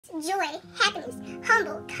joy, happiness,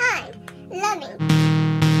 humble, kind, loving.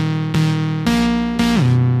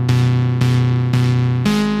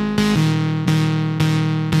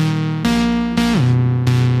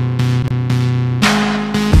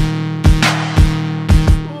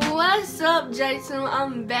 What's up, Jason?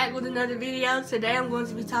 I'm back with another video. Today I'm going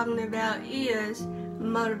to be talking about is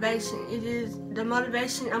motivation. The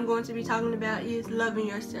motivation I'm going to be talking about is loving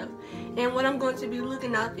yourself. And what I'm going to be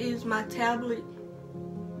looking at is my tablet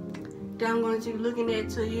that I'm going to be looking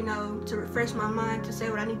at to refresh my mind, to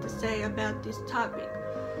say what I need to say about this topic.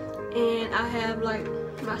 And I have like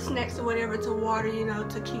my snacks or whatever to water,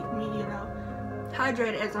 to keep me,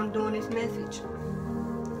 hydrated as I'm doing this message.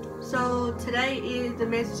 So today the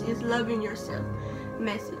message is loving yourself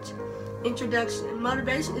message. Introduction.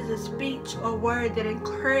 Motivation is a speech or word that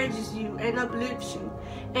encourages you and uplifts you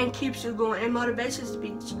and keeps you going. And motivation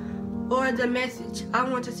speech or the message I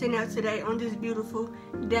want to send out today on this beautiful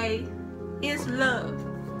day is love.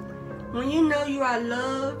 When you know you are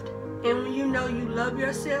loved and when you know you love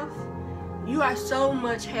yourself, you are so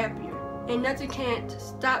much happier and nothing can't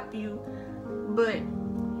stop you. But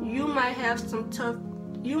you might have some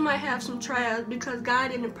trials because God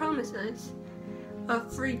didn't promise us a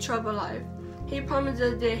free trouble life. He promised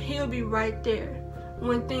us that He'll be right there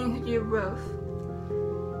when things get rough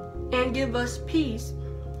and give us peace.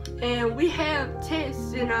 And we have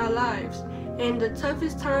tests in our lives, and the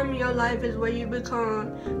toughest time in your life is where you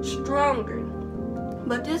become stronger.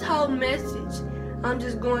 But this whole message I'm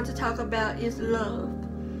just going to talk about is love,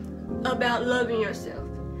 about loving yourself.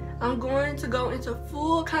 I'm going to go into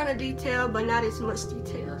full kind of detail, but not as much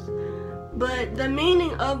details. But the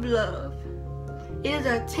meaning of love is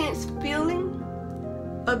a tense feeling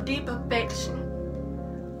of deep affection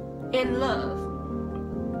and love.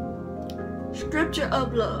 Scripture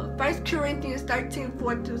of love, 1 Corinthians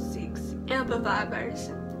 13:4-6, Amplified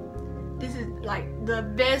Version. This is like the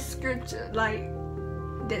best scripture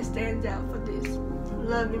that stands out for this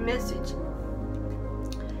loving message.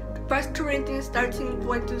 1 Corinthians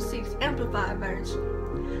 13:4-6, Amplified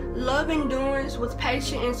Version. Love endures with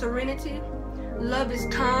patience and serenity. Love is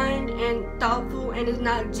kind and thoughtful and is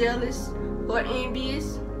not jealous or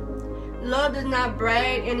envious. Love does not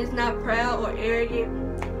brag and is not proud or arrogant.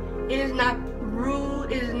 It is not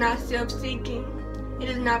rude, it is not self-seeking. It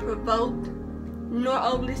is not provoked, nor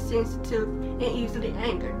overly sensitive and easily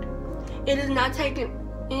angered. It is not taken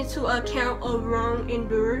into account of wrong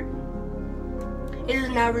endured. It is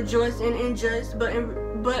not rejoicing in injustice,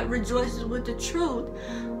 but rejoices with the truth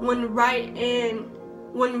when right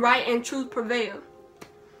and truth prevail.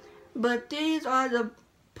 But these are the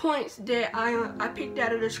points that I picked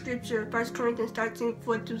out of the scripture, 1 Corinthians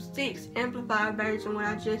 13:4-6, Amplified Version, what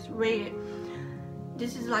I just read.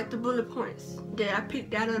 This is like the bullet points that I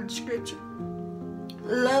picked out of the scripture.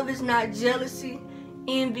 Love is not jealousy,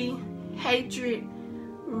 envy, hatred,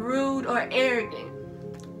 rude, or arrogant.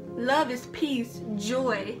 Love is peace,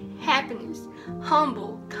 joy, happiness,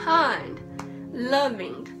 humble, kind,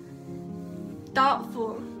 loving,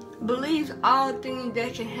 thoughtful, believes all things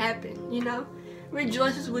that can happen,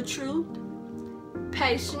 rejoices with truth,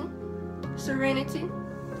 patience, serenity.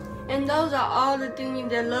 And those are all the things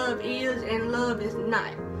that love is and love is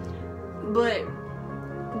not. But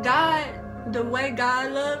God, the way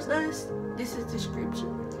God loves us, this is the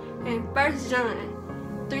scripture. In 1 John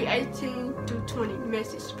 3:18-20,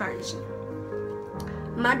 Message Version.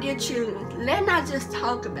 My dear children, let's not just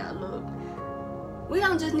talk about love. We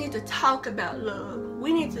don't just need to talk about love.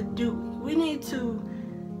 We need to do it. We need to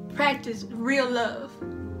practice real love.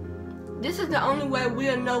 This is the only way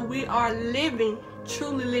we'll know we are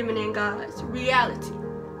truly living in God's reality.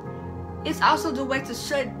 It's also the way to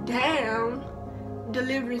shut down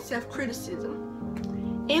delivering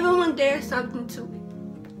self-criticism, even when there's something to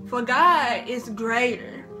it. For God is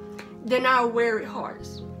greater than our weary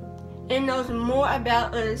hearts and knows more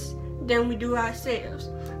about us than we do ourselves.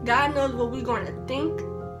 God knows what we're going to think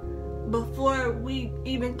before we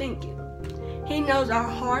even think it. He knows our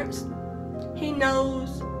hearts. He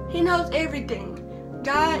knows everything.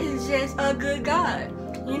 God is just a good God.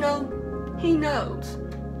 He knows.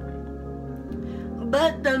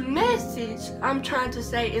 But the message I'm trying to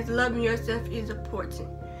say is loving yourself is important.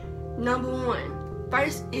 Number one,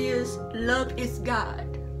 first is love is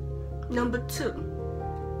God. Number two,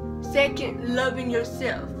 second, loving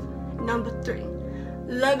yourself. Number three,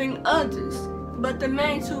 loving others. But the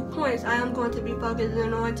main 2 points I am going to be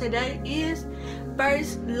focusing on today is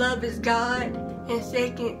first, love is God, and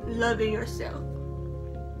second, loving yourself.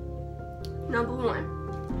 Number one,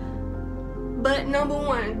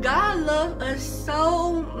 God loves us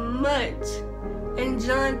so much in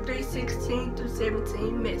John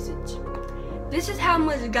 3:16-17 Message. This is how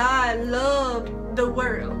much God loved the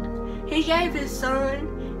world. He gave his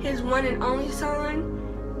son, his one and only son,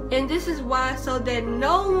 and this is why, so that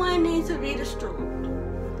no one needs to be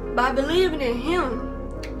destroyed. By believing in him,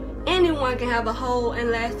 anyone can have a whole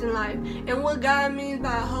and lasting life. And what God means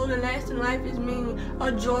by a whole and lasting life is meaning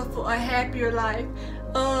a joyful, a happier life,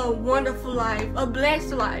 a wonderful life, a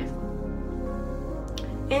blessed life.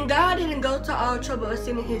 And God didn't go to all trouble of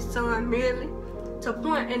sending his son merely to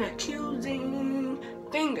point an accusing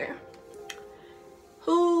finger.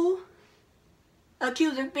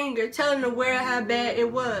 Telling the world how bad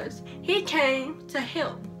it was. He came to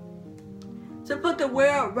help, to put the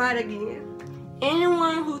world right again.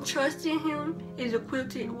 Anyone who trusts in him is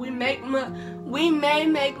equipped. We may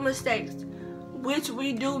make mistakes, which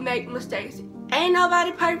we do make mistakes. Ain't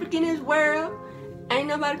nobody perfect in this world. Ain't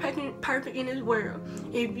nobody perfect in this world.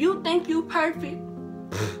 If you think you perfect,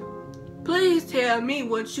 please tell me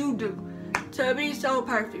what you do to be so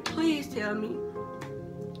perfect. Please tell me.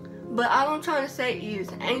 But all I'm trying to say is,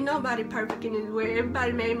 ain't nobody perfect in this world.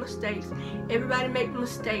 Everybody made mistakes. Everybody make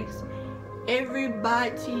mistakes.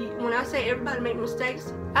 Everybody, when I say everybody make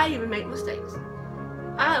mistakes, I even make mistakes.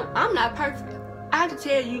 I'm not perfect. I can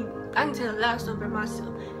tell a lot of stuff about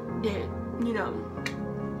myself that, you know,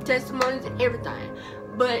 testimonies and everything.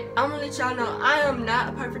 But I'm gonna let y'all know I am not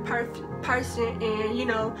a perfect person, and you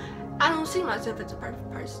know, I don't see myself as a perfect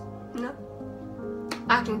person. You know,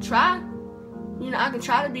 I can try. You know, I can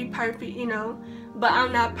try to be perfect. You know, but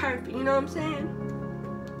I'm not perfect. You know what I'm saying?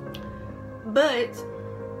 But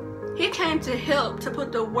he came to help, to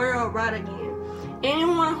put the world right again.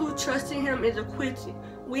 Anyone who trusts in him is acquitted.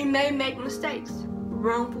 We may make mistakes,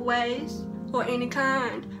 wrongful ways, or any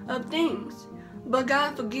kind of things, but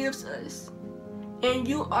God forgives us, and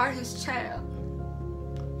you are his child.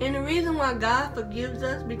 And the reason why God forgives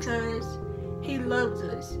us, because he loves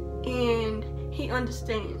us and he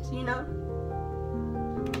understands, you know,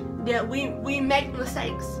 that we make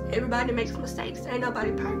mistakes. Everybody makes mistakes. Ain't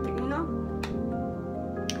nobody perfect, you know.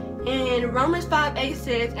 And Romans 5:8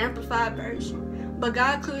 says, Amplified Version, but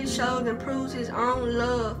God clearly shows and proves his own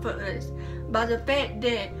love for us by the fact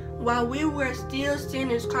that while we were still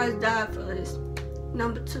sinners, Christ died for us.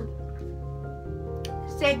 Number 2.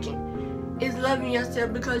 Second is loving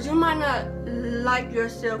yourself, because you might not like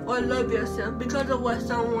yourself or love yourself because of what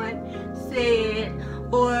someone said,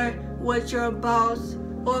 or what your boss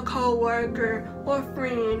or co-worker or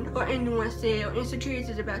friend or anyone said, or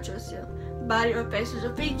insecurities about yourself, body or faces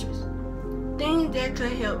or features. Things that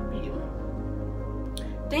could help you.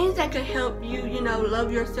 Things that could help you, you know,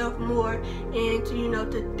 love yourself more, and to, you know,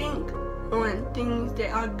 to think on things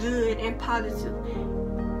that are good and positive.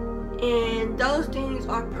 And those things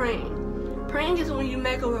are praying. Praying is when you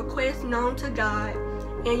make a request known to God,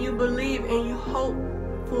 and you believe and you hope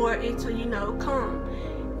for it to, you know, come.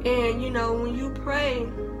 And, you know, when you pray,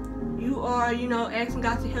 you are, you know, asking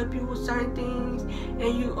God to help you with certain things,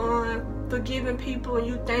 and you are forgiving people, and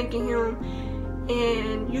you thanking him,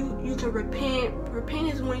 and you can repent. Repent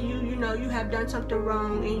is when you know you have done something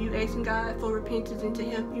wrong, and you asking God for repentance and to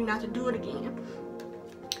help you not to do it again.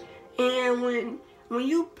 And when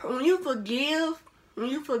you forgive,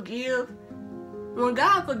 when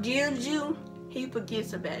God forgives you, he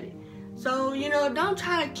forgets about it. So, you know, don't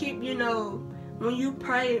try to keep, you know, when you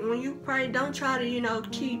pray, don't try to, you know,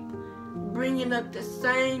 keep bringing up the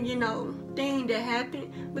same, you know, thing that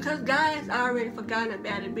happened, because God has already forgotten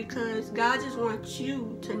about it. Because God just wants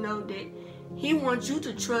you to know that he wants you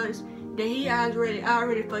to trust that he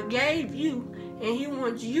already forgave you, and he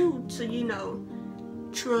wants you to, you know,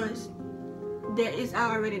 trust that it's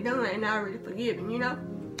already done and already forgiven, you know.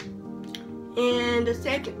 And the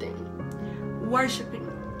second thing, worshiping.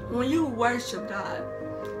 When you worship God,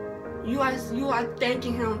 you are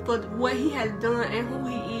thanking him for what he has done and who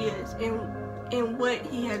he is, and what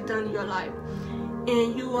he has done in your life.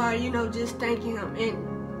 And you are, you know, just thanking him.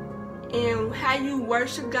 And how you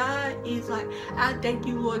worship God is like, I thank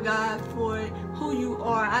you, Lord God, for who you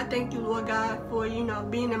are. I thank you, Lord God, for, you know,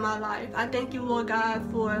 being in my life. I thank you, Lord God,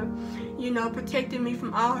 for, you know, protecting me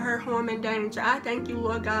from all hurt, harm, and danger. I thank you,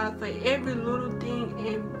 Lord God, for every little thing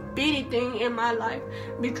and bitty thing in my life.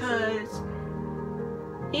 Because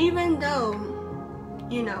even though,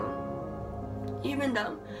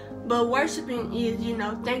 but worshiping is, you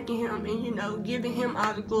know, thanking him and, you know, giving him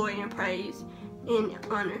all the glory and praise and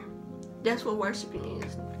honor. That's what worshiping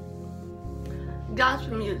is.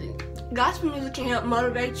 Gospel music. Gospel music can help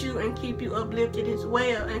motivate you and keep you uplifted as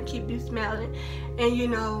well, and keep you smiling, and, you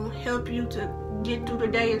know, help you to get through the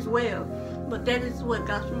day as well. But that is what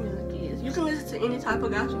gospel music is. playlist. You can listen to any type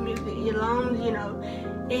of gospel music as long as, you know,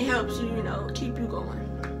 it helps you, you know, keep you going.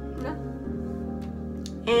 Yeah?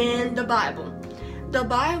 And the Bible. The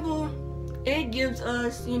Bible, it gives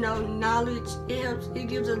us, you know, knowledge. It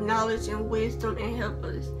gives us knowledge and wisdom and help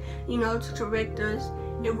us, you know, to correct us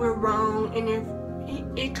if we're wrong, and if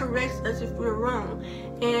it corrects us if we're wrong,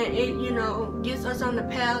 and it, you know, gets us on the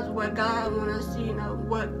path where God wants us to, you know,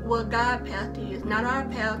 what God's path is, not our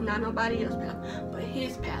path, not nobody else's path, but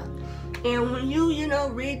His path. And when you know,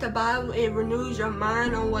 read the Bible, it renews your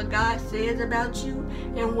mind on what God says about you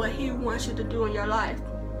and what He wants you to do in your life.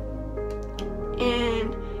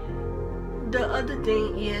 And the other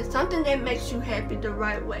thing is something that makes you happy the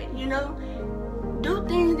right way, you know. Do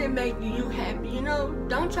things that make you happy, you know.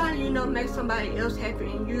 Don't try to, you know, make somebody else happy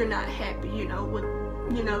and you're not happy, you know, with,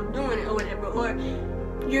 you know, doing it or whatever. Or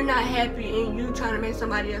you're not happy and you trying to make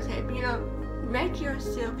somebody else happy, you know. Make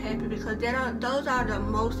yourself happy, because those are the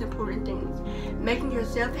most important things. Making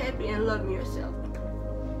yourself happy and loving yourself.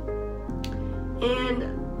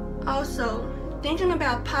 And also, thinking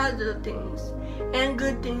about positive things and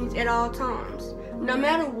good things at all times. No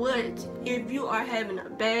matter what, if you are having a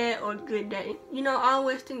bad or good day, you know,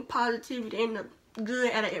 always think positivity and the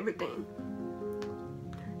good out of everything.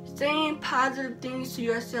 Saying positive things to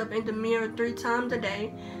yourself in the mirror 3 times a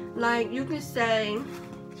day. Like, you can say,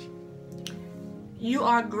 you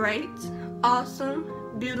are great, awesome,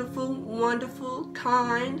 beautiful, wonderful,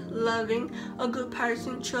 kind, loving, a good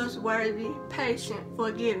person, trustworthy, patient,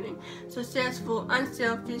 forgiving, successful,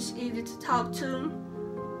 unselfish, easy to talk to,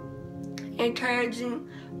 encouraging,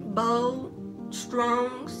 bold,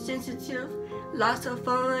 strong, sensitive, lots of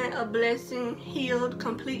fun, a blessing, healed,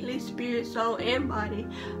 completely, spirit, soul, and body,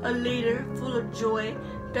 a leader, full of joy,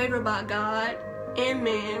 favored by God and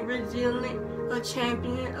man, resilient, a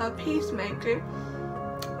champion, a peacemaker,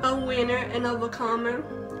 a winner, an overcomer,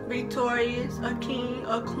 victorious, a king,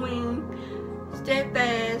 a queen,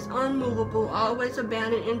 steadfast, unmovable, always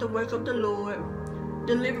abounding in the work of the Lord,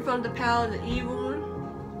 delivered from the power of the evil one,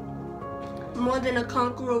 more than a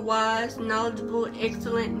conqueror, wise, knowledgeable,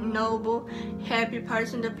 excellent, noble, happy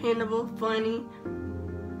person, dependable, funny,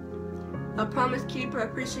 a promise keeper,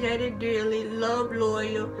 appreciated dearly, loved,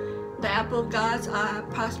 loyal, the apple of God's eye,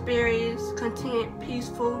 prosperous, content,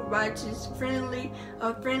 peaceful, righteous, friendly,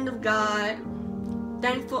 a friend of God,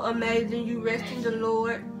 thankful, amazing, you rest in the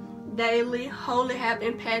Lord daily, holy, have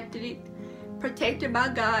empathic, protected by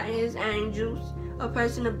God and His angels, a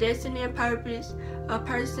person of destiny and purpose, a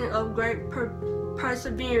person of great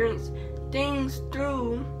perseverance, things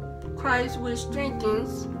through Christ which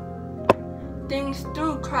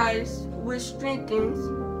strengthens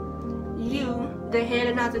you, the head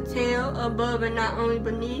and not the tail, above and not only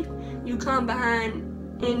beneath. You come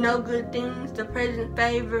behind in no good things, the present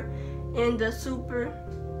favor and the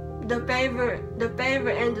favor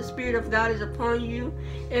and the Spirit of God is upon you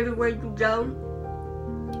everywhere you go.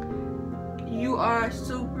 You are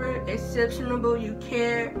super exceptional, you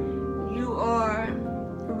care, you are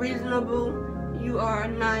reasonable, you are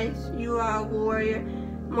nice, you are a warrior,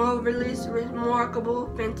 marvelous,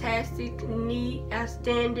 remarkable, fantastic, neat,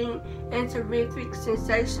 outstanding, and terrific,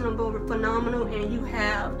 sensational, phenomenal, and you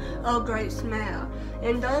have a great smile.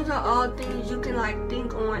 And those are all things you can like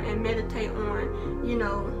think on and meditate on, you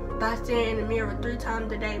know, by saying in the mirror 3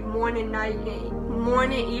 times a day, morning,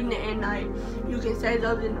 evening, and night. You can say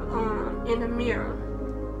those in the mirror.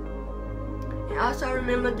 And also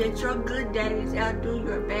remember that your good days outdo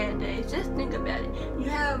your bad days. Just think about it.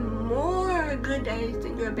 You have more good days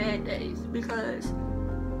than your bad days, because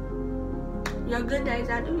your good days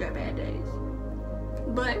outdo your bad days.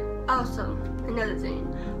 But also, another thing,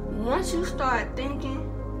 once you start thinking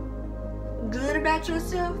good about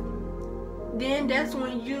yourself, then that's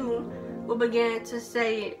when you will begin to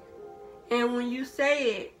say it. And when you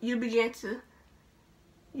say it, you will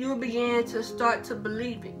begin to start to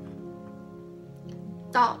believe it.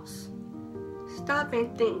 Thoughts. Stop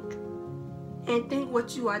and think. And think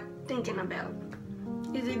what you are thinking about.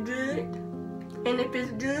 Is it good? And if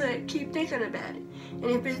it's good, keep thinking about it. And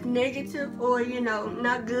if it's negative or, you know,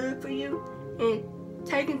 not good for you and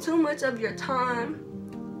taking too much of your time,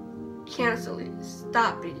 cancel it.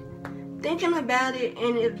 Stop it. Thinking about it,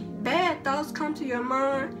 and if bad thoughts come to your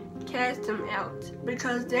mind, cast them out,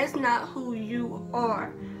 because that's not who you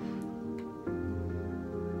are.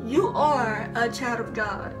 You are a child of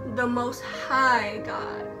God, the Most High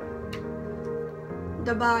God,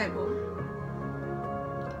 the Bible.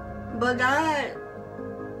 But God,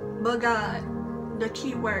 the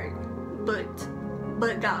key word, but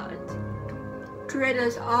God, created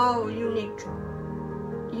us all unique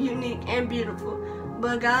and beautiful.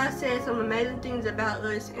 But God said some amazing things about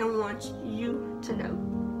us and wants you to know.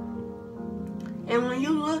 And when you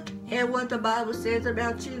look at what the Bible says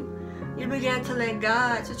about you, you begin to let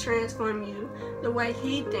God to transform you the way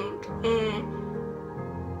He thinks, and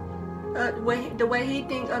the way He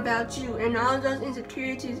thinks about you, and all those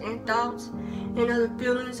insecurities and thoughts and other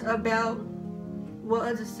feelings about what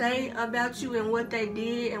others say about you and what they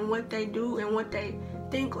did and what they do and what they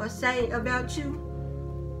think or say about you,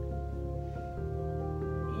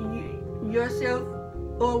 yourself,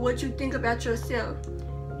 or what you think about yourself,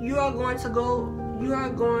 it's going to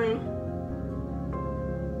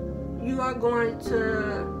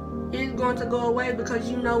go away, because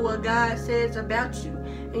you know what God says about you,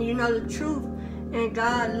 and you know the truth, and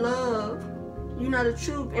God love. You know the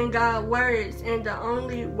truth and God's words, and the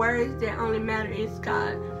only words that only matter is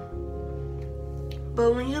God.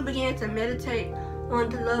 But when you begin to meditate on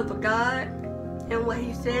the love of God and what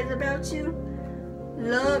He says about you,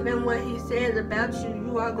 love and what He says about you,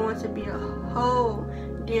 you are going to be a whole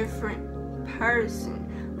different person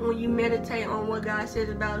when you meditate on what God says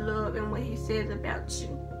about love and what He says about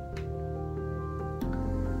you.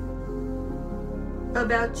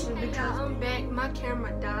 Because I'm back, my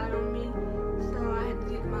camera died on me, so I had to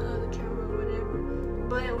get my other camera or whatever.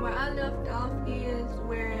 But where I left off is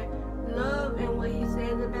where love and what He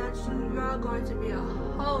says about you, you're going to be a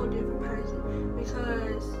whole different person,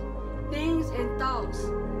 because things and thoughts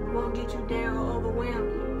won't get you down or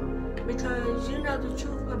overwhelm you, because you know the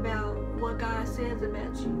truth about what God says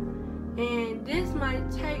about you. And this might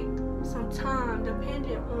take some time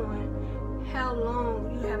depending on how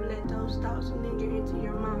long you have let those thoughts linger into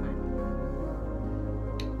your mind.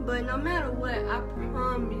 But no matter what, I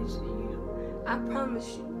promise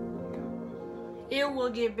you, it will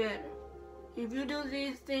get better. If you do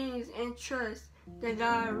these things and trust that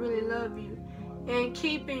God really loves you, and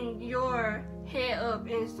keeping your head up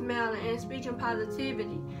and smiling and speaking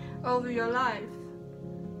positivity over your life,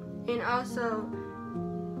 and also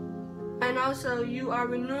you are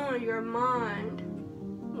renewing your mind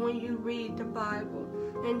when you read the Bible.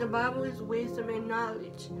 And the Bible is wisdom and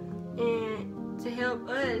knowledge, and to help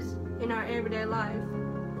us in our everyday life.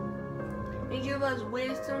 It gives us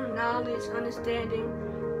wisdom, knowledge, understanding,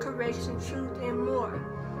 correction, truth, and more.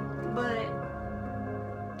 But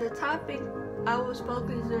the topic I was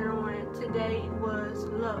focusing on today was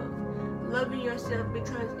love. Loving yourself,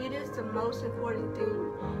 because it is the most important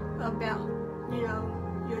thing about,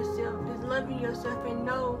 yourself. Is loving yourself and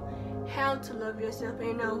know how to love yourself,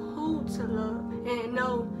 and know who to love, and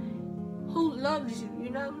know who loves you,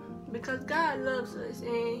 because God loves us,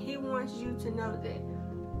 and He wants you to know that.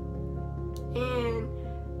 And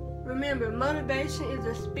remember, motivation is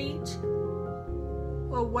a speech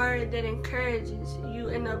or word that encourages you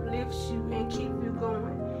and uplifts you and keep you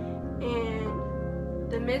going. And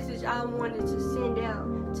the message I wanted to send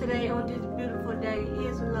out today on this beautiful day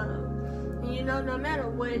is love. And no matter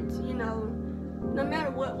what, no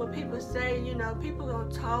matter what people say, people gonna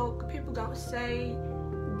talk, people gonna say,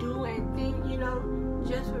 do, and think,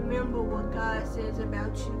 just remember what God says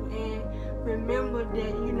about you, and remember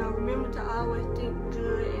that, remember to always think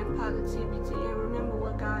good and positivity, and remember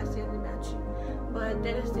what God says about you. But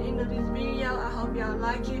that is the end of this video. I hope y'all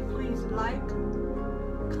like it. Please like,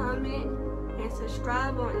 comment, and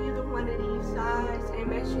subscribe on either one of these sides, and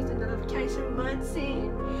make sure the notification button,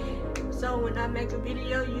 so when I make a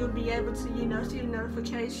video, you'll be able to, see the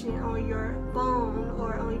notification on your phone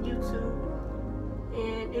or on YouTube,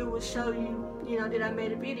 and it will show you, that I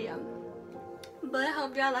made a video. But I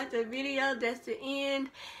hope y'all liked the video. That's the end,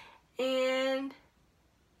 and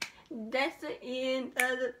that's the end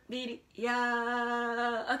of the video.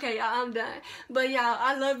 Okay, y'all, I'm done. But y'all,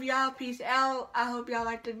 I love y'all. Peace out. I hope y'all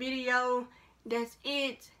liked the video. That's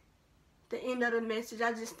it. The end of the message.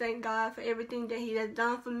 I just thank God for everything that He has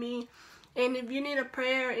done for me. And if you need a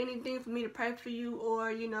prayer or anything for me to pray for you,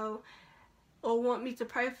 or or want me to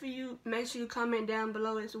pray for you, make sure you comment down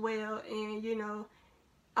below as well. And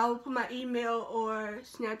I will put my email or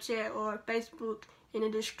Snapchat or Facebook in the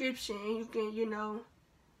description, and you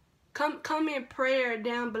can comment prayer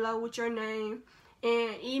down below with your name,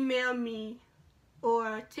 and email me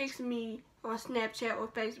or text me on Snapchat or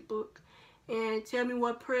Facebook, and tell me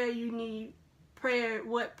what prayer you need,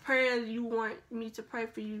 what prayers you want me to pray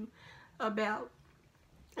for you about,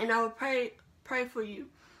 and I will pray for you.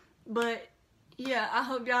 But yeah, I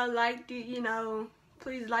hope y'all liked it.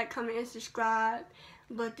 Please like, comment, and subscribe.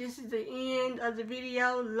 But this is the end of the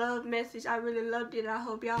video. Love message. I really loved it. I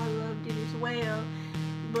hope y'all loved it as well.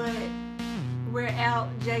 But we're out.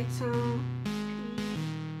 J-Tune.